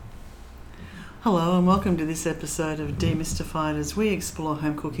Hello and welcome to this episode of Demystified as we explore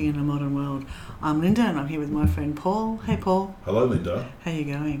home cooking in a modern world. I'm Linda and I'm here with my friend Paul. Hey Paul. Hello Linda. How you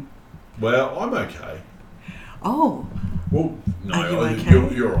going? Well, I'm okay. Oh. Well, no, Are you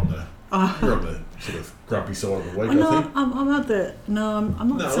okay? you're on the sort of grumpy side of the week, no, I think. I'm not the. No,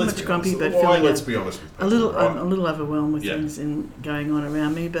 I'm not so much grumpy, but Well, feeling let's be honest with people, I'm a little overwhelmed with Yeah. things going on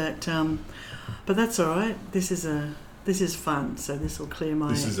around me. But that's all right. This is fun, so this will clear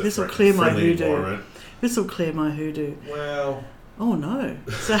my friendly hoodoo. environment. This will clear my hoodoo. Well, Oh no!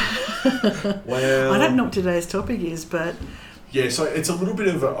 So well, I don't know what today's topic is, but yeah. So it's a little bit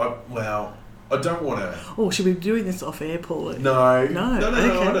of I don't want to. oh, should we be doing this off air, Paul? No. Okay.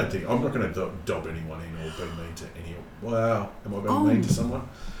 I don't think I'm not going to dob anyone in or be mean to any. Wow, am I being mean to someone?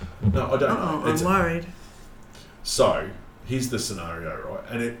 No, I don't know. I'm worried. So here's the scenario, right?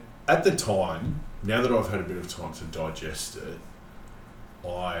 And at the time, now that I've had a bit of time to digest it,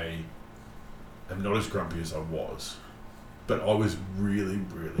 I am not as grumpy as I was, but I was really,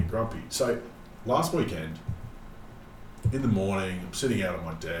 really grumpy. So last weekend, in the morning, I'm sitting out on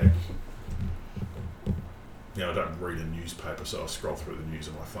my deck. You know, I don't read a newspaper, so I scroll through the news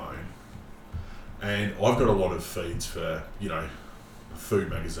on my phone. And I've got a lot of feeds for, food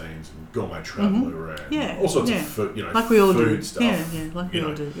magazines and gourmet traveller and all sorts of food, like we all food do. stuff. Yeah, like we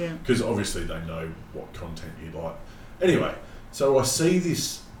all do, yeah. Because obviously they know what content you like. Anyway, so I see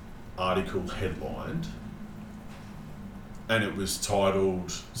this article headlined and it was titled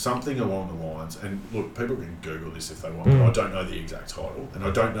something along the lines, and look, people can Google this if they want, but I don't know the exact title and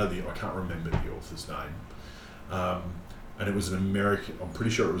I can't remember the author's name. And it was an American, I'm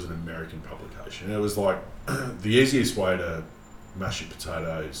pretty sure it was an American publication. And it was like, the easiest way to mash your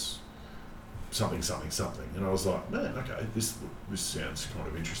potatoes, something. And I was like, man, okay, this sounds kind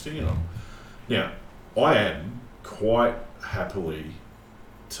of interesting. And now, I am quite happily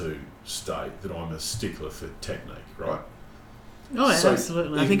to state that I'm a stickler for technique, right? Oh, So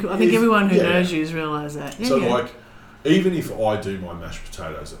absolutely. I think everyone who knows you has realised that. Yeah, like, even if I do my mashed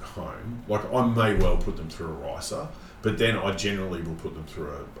potatoes at home, like I may well put them through a ricer, but then I generally will put them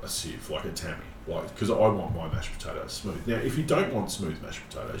through a sieve, like a tammy, because I want my mashed potatoes smooth. Now, if you don't want smooth mashed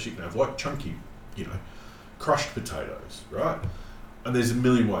potatoes, you can have like chunky, crushed potatoes, right? And there's a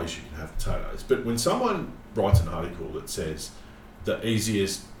million ways you can have potatoes. But when someone writes an article that says the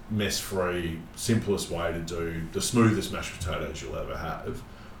easiest, mess-free, simplest way to do the smoothest mashed potatoes you'll ever have,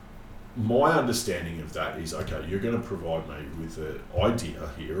 my understanding of that is, okay, you're going to provide me with an idea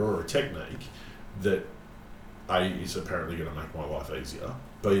here or a technique that A, is apparently going to make my life easier,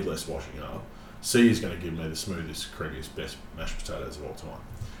 B, less washing up, C, is going to give me the smoothest, creamiest, best mashed potatoes of all time.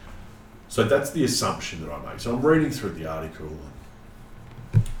 So that's the assumption that I make. So I'm reading through the article.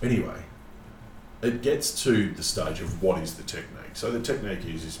 Anyway, it gets to the stage of what is the technique. So the technique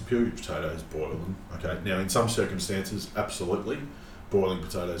is peel your potatoes, boil them. Okay. Now, in some circumstances, absolutely, boiling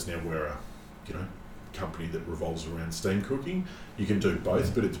potatoes. Now we're a company that revolves around steam cooking. You can do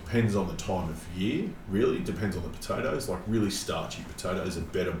both, but it depends on the time of year, really. It depends on the potatoes. Like really starchy potatoes are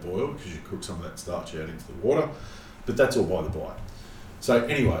better boiled because you cook some of that starch out into the water, but that's all by the by. So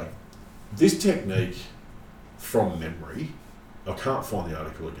anyway, this technique from memory, I can't find the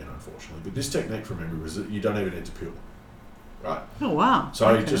article again unfortunately, but this technique from memory was that you don't even need to peel, right? Oh wow.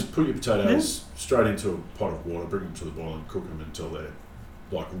 So you just put your potatoes straight into a pot of water, bring them to the boil and cook them until they're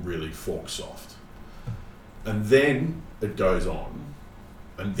like really fork soft. And then it goes on,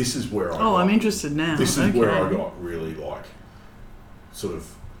 and this is where I'm interested now. This is where I got really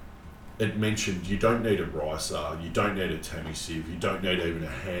it mentioned you don't need a ricer, you don't need a tammy sieve, you don't need even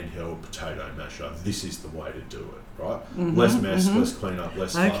a handheld potato masher. This is the way to do it, right? Mm-hmm, less mess, less cleanup,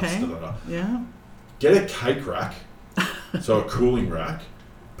 less fuss. Yeah. Get a cake rack, so a cooling rack,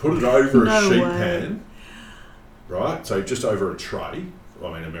 put it over a sheet pan, right? So just over a tray.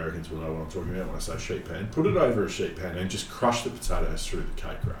 I mean, Americans will know what I'm talking about when I say sheet pan. Put it over a sheet pan and just crush the potatoes through the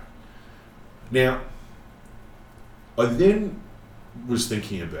cake rack. Now, I then was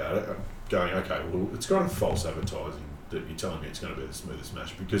thinking about it, going, okay, well, it's got a false advertising that you're telling me it's going to be the smoothest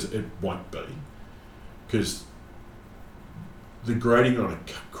mash, because it won't be. Because the grating on a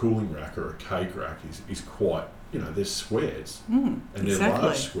cooling rack or a cake rack is quite, there's squares. And they're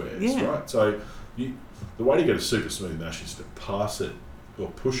large squares, right? So the way to get a super smooth mash is to pass it or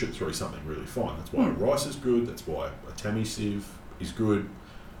push it through something really fine. That's why a rice is good, that's why a tammy sieve is good,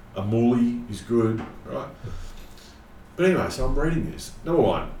 a moolie is good, right? But anyway, so I'm reading this. Number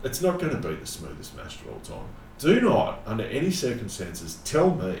one, it's not going to be the smoothest mash of all time. Do not, under any circumstances,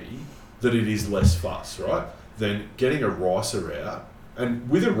 tell me that it is less fuss, right, than getting a ricer out. And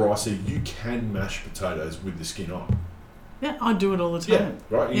with a ricer, you can mash potatoes with the skin on. Yeah, I do it all the Yeah, time.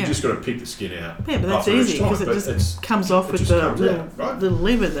 right. You Yeah. just got to pick the skin out. Yeah, but that's after each easy time, because it but just it's- comes off it with just the comes little, out, right? little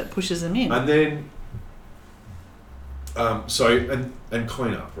lever that pushes them in. And then, and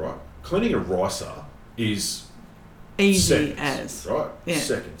clean up, right? Cleaning a ricer is Easy seconds, as. right? Yeah.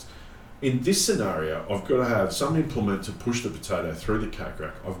 Seconds. In this scenario, I've got to have some implement to push the potato through the cake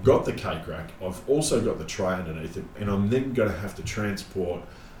rack. I've got the cake rack. I've also got the tray underneath it, and I'm then going to have to transport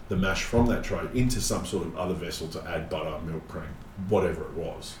the mash from that tray into some sort of other vessel to add butter, milk, cream, whatever it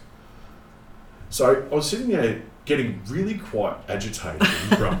was. So I was sitting there getting really quite agitated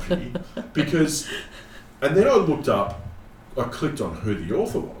and grumpy because, and then I looked up, I clicked on who the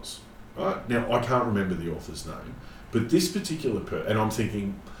author was. Right? Now, I can't remember the author's name, but this particular and I'm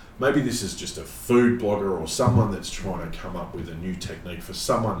thinking, maybe this is just a food blogger or someone that's trying to come up with a new technique for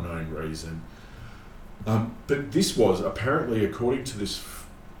some unknown reason. But this was, apparently, according to this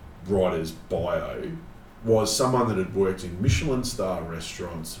writer's bio, was someone that had worked in Michelin star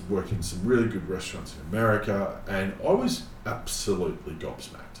restaurants, worked in some really good restaurants in America, and I was absolutely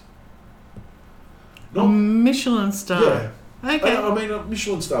gobsmacked. Michelin star. Yeah. Okay. I mean,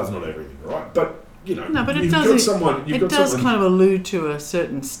 Michelin star's not everything, right? But, you know, No, but it you've does. got someone... It does kind of allude to a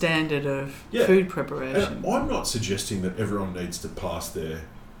certain standard of food preparation. And I'm not suggesting that everyone needs to pass their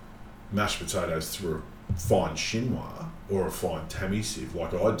mashed potatoes through a fine chinois or a fine tammy sieve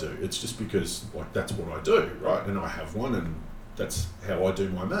like I do. It's just because, like, that's what I do, right? And I have one, and that's how I do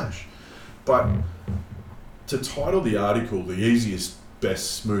my mash. But to title the article, "The Easiest,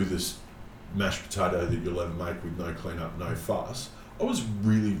 Best, Smoothest Mashed Potato That You'll Ever Make with No Cleanup, No Fuss," I was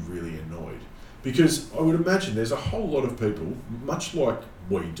really, really annoyed. Because I would imagine there's a whole lot of people, much like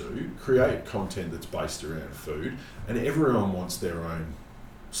we do, create content that's based around food, and everyone wants their own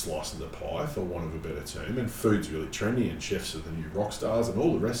slice of the pie, for want of a better term, and food's really trendy, and chefs are the new rock stars, and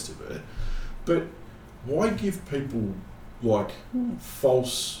all the rest of it. But why give people, like,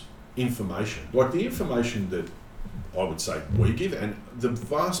 false information? Like, the information that I would say we give, and the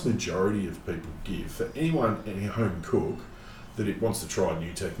vast majority of people give, for anyone, any home cook, that it wants to try a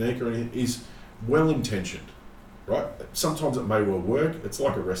new technique or anything, is well-intentioned, right? Sometimes it may well work. It's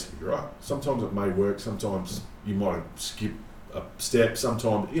like a recipe, right? Sometimes it may work. Sometimes you might skip a step.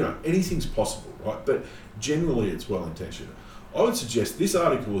 Sometimes, you know, anything's possible, right? But generally it's well-intentioned. I would suggest this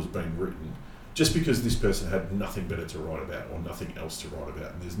article has been written just because this person had nothing better to write about or nothing else to write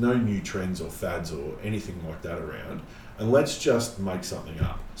about, and there's no new trends or fads or anything like that around, and let's just make something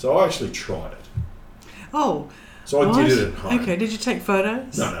up. So I actually tried it. Oh. So I did it at home. Okay, did you take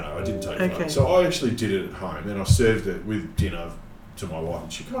photos? No, I didn't take photos. So I actually did it at home, and I served it with dinner to my wife,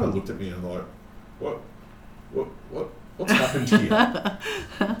 and she kind of looked at me and like, what's happened here?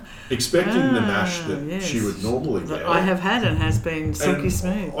 Expecting the mash that she would normally that get. I have had and has been silky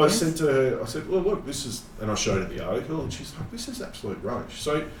smooth. I said to her, I said, well, look, this is, and I showed her the article, and she's like, this is absolute rubbish.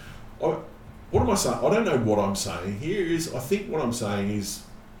 So, what am I saying? I don't know what I'm saying here. I think what I'm saying is,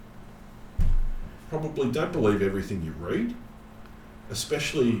 probably don't believe everything you read,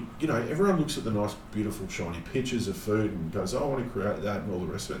 especially, you know, everyone looks at the nice, beautiful, shiny pictures of food and goes, oh, I want to create that and all the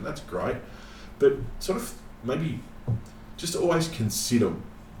rest of it, and that's great. But sort of maybe just always consider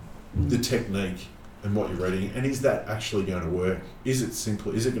the technique and what you're reading, and is that actually going to work? Is it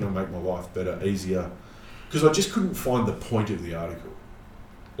simple? Is it going to make my life better, easier? Because I just couldn't find the point of the article.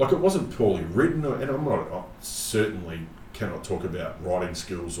 Like, it wasn't poorly written, and I certainly cannot talk about writing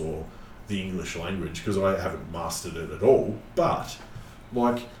skills or the English language because I haven't mastered it at all, but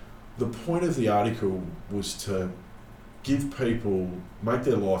like, the point of the article was to give people, make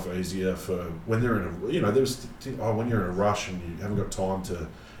their life easier for when they're in a, you know, when you're in a rush and you haven't got time to,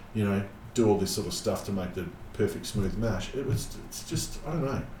 you know, do all this sort of stuff to make the perfect smooth mash. It's just, I don't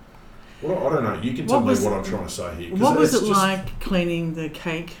know. Well, I don't know. You can tell me what I'm trying to say here. What was it like cleaning the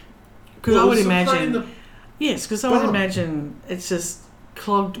cake? Because I would imagine, yes, because I would imagine it's just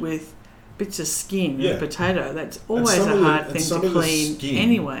clogged with bits of skin with potato. That's always a hard thing to clean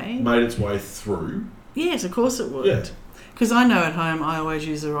anyway. Made its way through. Yes, of course it would. Yeah. Because I know at home I always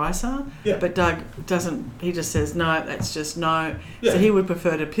use a ricer, yeah. But Doug doesn't. He just says no. That's just no. Yeah. So he would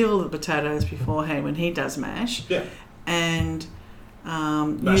prefer to peel the potatoes beforehand when he does mash. Yeah. And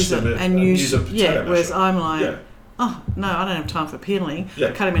use a potato masher. Whereas I'm like, oh no, I don't have time for peeling.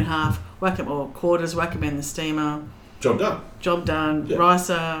 Yeah. Cut them in half, whack them or quarters, whack them in the steamer. Job done. Job done. Yeah.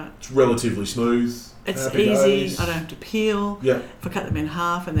 Ricer. It's relatively smooth. It's Happy easy. days. I don't have to peel. Yeah. If I cut them in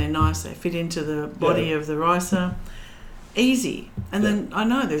half and they're nice, they fit into the body of the ricer. Easy. And then I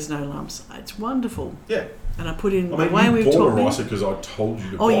know there's no lumps. It's wonderful. Yeah. And I put in the way we've bought taught a me. ricer because I told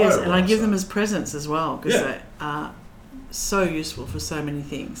you to buy Oh yes, a and I give ricer. them as presents as well because they are so useful for so many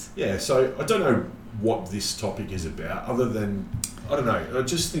things. Yeah, so I don't know what this topic is about, other than, I don't know, I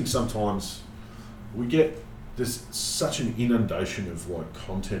just think sometimes there's such an inundation of like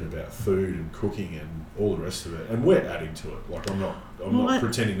content about food and cooking and all the rest of it, and we're adding to it. Like I'm not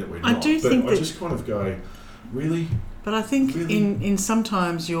pretending that we're not. I just kind of go, really? But I think in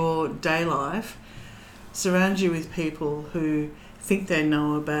sometimes your day life surrounds you with people who think they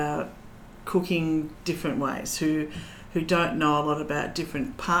know about cooking different ways, who don't know a lot about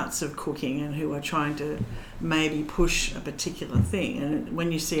different parts of cooking, and who are trying to maybe push a particular thing. And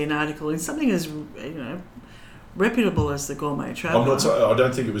when you see an article in something as reputable as the Gourmet Traveller, I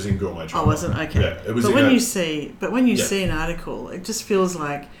don't think it was in Gourmet Traveller. Oh, wasn't? Okay. Yeah, it was. But when you see an article, it just feels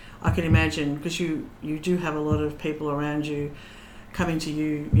like, I can imagine, because you do have a lot of people around you coming to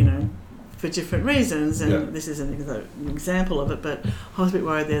you, for different reasons, and this is an example of it, but I was a bit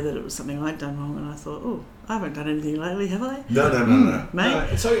worried there that it was something I'd done wrong, and I thought, I haven't done anything lately, have I? No. Mate.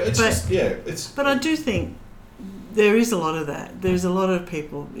 No, so it's But I do think there is a lot of that. There's a lot of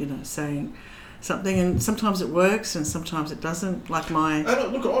people, saying something, and sometimes it works and sometimes it doesn't. Like my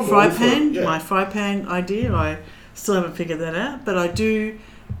fry pan idea, I still haven't figured that out, but I do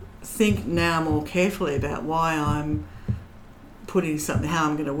think now more carefully about why I'm putting something, how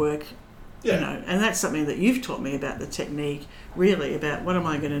I'm going to work. And that's something that you've taught me about, the technique, really, about what am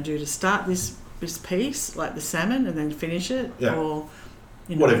I going to do to start this piece, like the salmon, and then finish it, or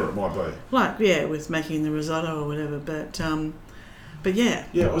whatever it might be. Like with making the risotto or whatever, but yeah.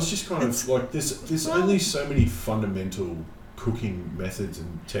 Yeah, I was just kind of like there's only so many fundamental cooking methods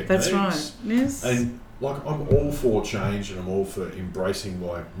and techniques. That's right. Yes. And like I'm all for change, and I'm all for embracing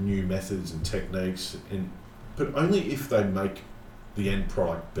like new methods and techniques, but only if they make the end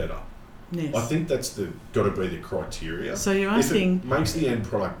product better. Yes. I think that's got to be the criteria. So you're asking... If it makes the end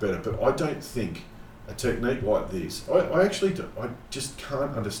product better, but I don't think a technique like this, I just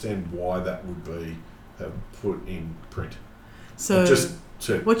can't understand why that would be put in print. So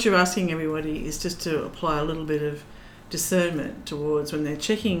what you're asking everybody is just to apply a little bit of discernment towards when they're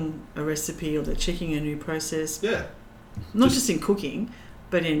checking a recipe or they're checking a new process. Yeah. Not just in cooking,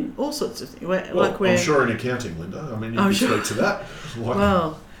 but in all sorts of things. I'm sure in accounting, Linda. I mean, you can speak to that.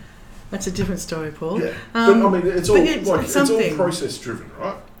 Well... That's a different story, Paul. Yeah, but I mean, it's all process driven,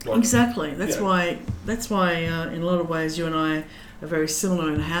 right? Exactly. That's why. In a lot of ways, you and I are very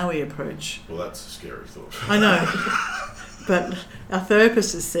similar in how we approach. Well, that's a scary thought. I know, but our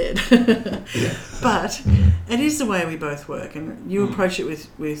therapist has said. But it is the way we both work, and you approach it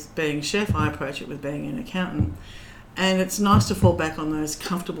with being a chef. I approach it with being an accountant, and it's nice to fall back on those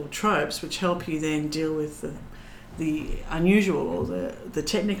comfortable tropes, which help you then deal with the unusual or the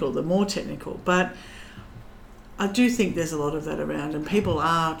technical, the more technical. But I do think there's a lot of that around, and people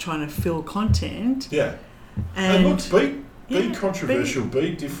are trying to fill content. Yeah. And look, be controversial,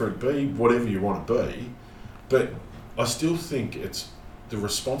 be different, be whatever you want to be. But I still think it's the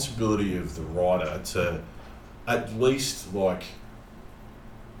responsibility of the writer to at least like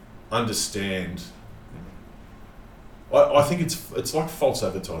understand. I think it's like false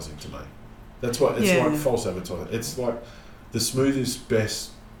advertising to me. That's what it's like, false advertising. It's like the smoothest, best,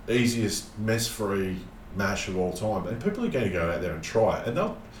 easiest, mess-free mash of all time, and people are going to go out there and try it.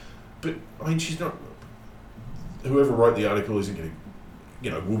 But I mean, she's not. Whoever wrote the article isn't going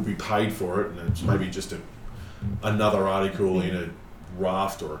to, will be paid for it, and it's maybe just another article in a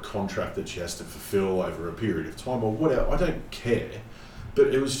raft or a contract that she has to fulfill over a period of time or whatever. I don't care, but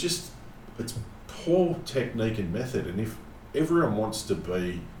it's poor technique and method, and if everyone wants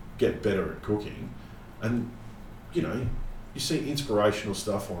to get better at cooking, and you see inspirational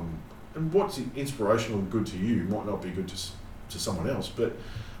stuff on, and what's inspirational and good to you might not be good to someone else, but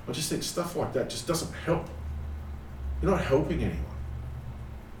I just think stuff like that just doesn't help. You're not helping anyone.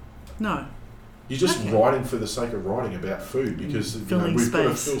 No. You're just writing for the sake of writing about food because we've got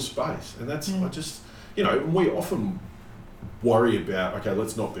to fill space, and that's I just we often worry about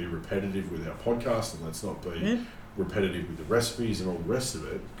let's not be repetitive with our podcast, and let's not be repetitive with the recipes and all the rest of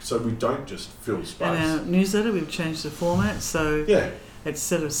it, so we don't just fill space. And our newsletter, we've changed the format, so it's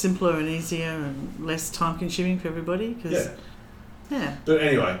sort of simpler and easier and less time consuming for everybody. But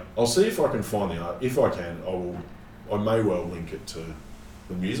anyway, I'll see if I can find the art. If I can, I may well link it to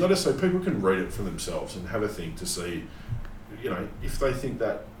the newsletter so people can read it for themselves and have a think to see, if they think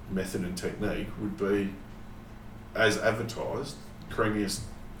that method and technique would be as advertised, creamiest,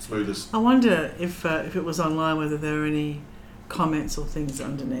 smoothest. I wonder if it was online, whether there were any comments or things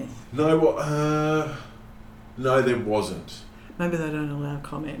underneath. No, there wasn't. Maybe they don't allow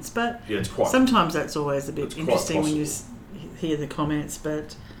comments, but it's quite. Sometimes that's always a bit interesting when you hear the comments.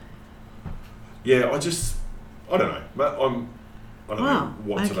 But I don't know. I don't know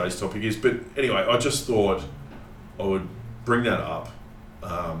what today's topic is, but anyway, I just thought I would bring that up.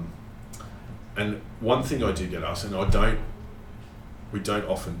 And one thing I did get asked, and we don't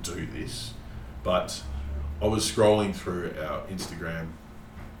often do this, but I was scrolling through our Instagram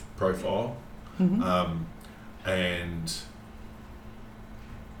profile, and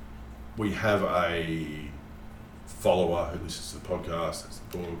we have a follower who listens to the podcast, has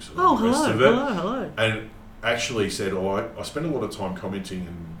the books, and all the rest of it. Hello. And actually said, I spend a lot of time commenting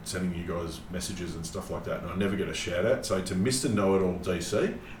and sending you guys messages and stuff like that, and I never get a shout out. So to Mr. Know-It-All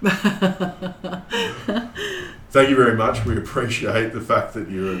DC, thank you very much. We appreciate the fact that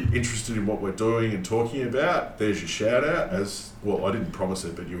you're interested in what we're doing and talking about. There's your shout out. I didn't promise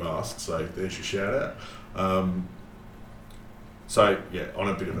it, but you asked, so there's your shout out. So yeah, on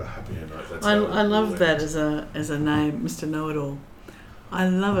a bit of a happier note. I love that as a name, Mr. Know-It-All. I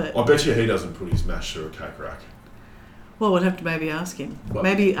love it. I bet you he doesn't put his mash through a cake rack. Well, we'll have to maybe ask him. Well,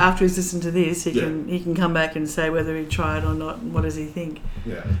 maybe after he's listened to this, he can come back and say whether he tried or not, and what does he think.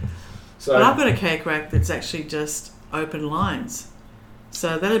 Yeah. So, but I've got a cake rack that's actually just open lines,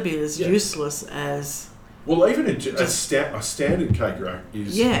 so that'd be as useless as. Well, even a standard cake rack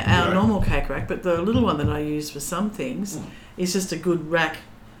is. Yeah, our normal cake rack, but the little one that I use for some things is just a good rack.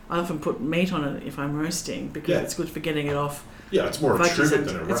 I often put meat on it if I'm roasting because it's good for getting it off. Yeah, it's more a trivet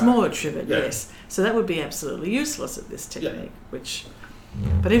than a rack. It's more a trivet, yes. So that would be absolutely useless at this technique.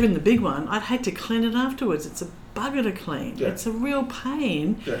 But even the big one, I'd hate to clean it afterwards. It's a bugger to clean. Yeah. It's a real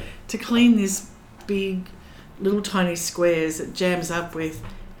pain to clean this big, little tiny squares that jams up with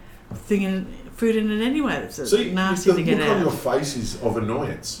food in it anyway. It's nasty to get out. The look on your face is of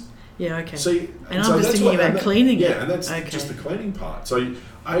annoyance. Yeah, okay. And I'm just thinking about cleaning it. Yeah, and that's just the cleaning part. So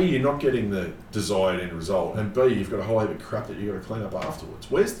A, you're not getting the desired end result, and B, you've got a whole heap of crap that you've got to clean up afterwards.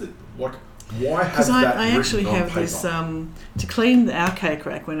 Where's the, why have that? Because I actually have this, to clean our cake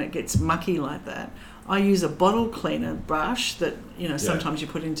rack when it gets mucky like that, I use a bottle cleaner brush that, sometimes you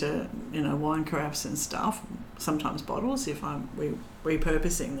put into, wine carafes and stuff, sometimes bottles if I'm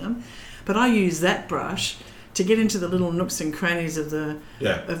repurposing them. But I use that brush to get into the little nooks and crannies of the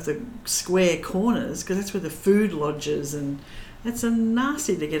square corners, because that's where the food lodges, and it's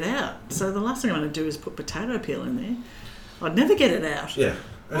nasty to get out. So the last thing I'm going to do is put potato peel in there. I'd never get it out. Yeah.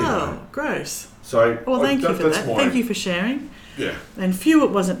 Anyway. Oh, gross. So thank you for that. Thank you for sharing. Yeah. And phew,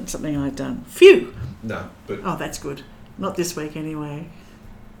 it wasn't something I'd done. Phew. No, but that's good. Not this week anyway.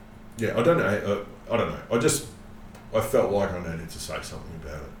 Yeah, I don't know. I felt like I needed to say something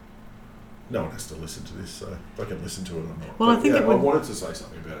about it. No one has to listen to this, so I can listen to it or not. Well, I wanted to say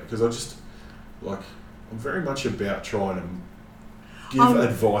something about it because I'm very much about trying to give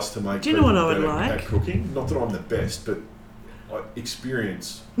advice to make people better at cooking. Not that I'm the best, but I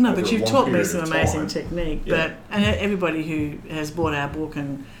experience. No, but you've taught me some amazing technique. Yeah. And everybody who has bought our book,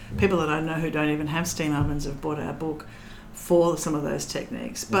 and people that I know who don't even have steam ovens have bought our book for some of those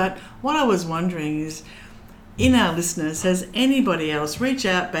techniques. But what I was wondering is, in our listeners, has anybody else reach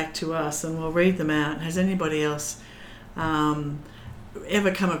out back to us and we'll read them out? Has anybody else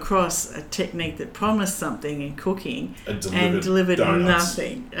ever come across a technique that promised something in cooking and delivered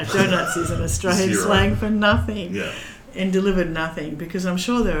nothing? Donuts is an Australian slang for nothing. Yeah. And delivered nothing, because I'm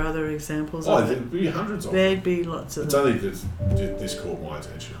sure there are other examples of it. There'd be hundreds of them. There'd be lots of them. It's only this caught my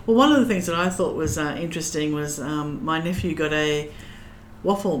attention. Well, one of the things that I thought was interesting was my nephew got a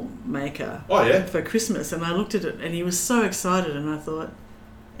waffle maker for Christmas, and I looked at it and he was so excited, and I thought,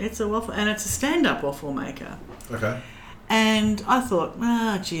 it's a waffle, and it's a stand-up waffle maker. Okay. And I thought,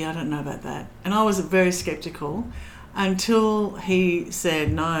 I don't know about that. And I was very sceptical until he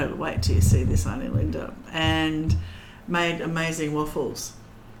said, no, wait till you see this, Auntie Linda, and made amazing waffles.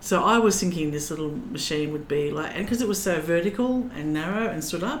 So I was thinking this little machine would be like, and because it was so vertical and narrow and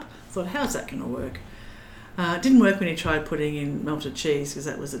stood up, I thought, how's that going to work? It didn't work when he tried putting in melted cheese, because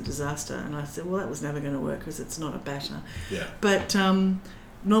that was a disaster. And I said, well, that was never going to work because it's not a batter. Yeah. But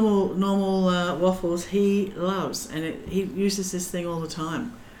normal waffles he loves, and he uses this thing all the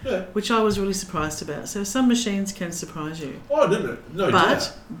time. Yeah. Which I was really surprised about. So some machines can surprise you. Oh, no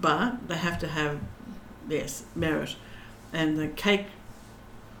doubt. But they have to have, merit. And the cake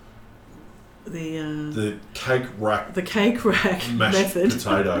rack mashed method.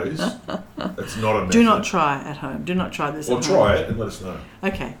 Potatoes. It's not a method. Do not try at home. Do not try this at home. Try it and let us know.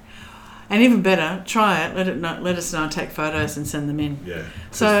 Okay. And even better, try it, let us know, take photos and send them in. Yeah.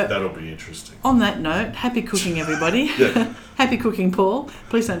 So that'll be interesting. On that note, happy cooking, everybody. Yeah. Happy cooking, Paul.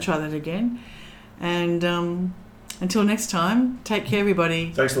 Please don't try that again. And until next time, take care,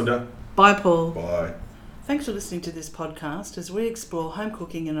 everybody. Thanks, Linda. Bye, Paul. Bye. Thanks for listening to this podcast as we explore home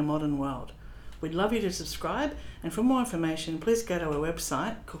cooking in a modern world. We'd love you to subscribe, and for more information, please go to our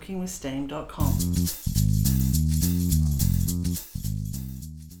website, cookingwithsteam.com.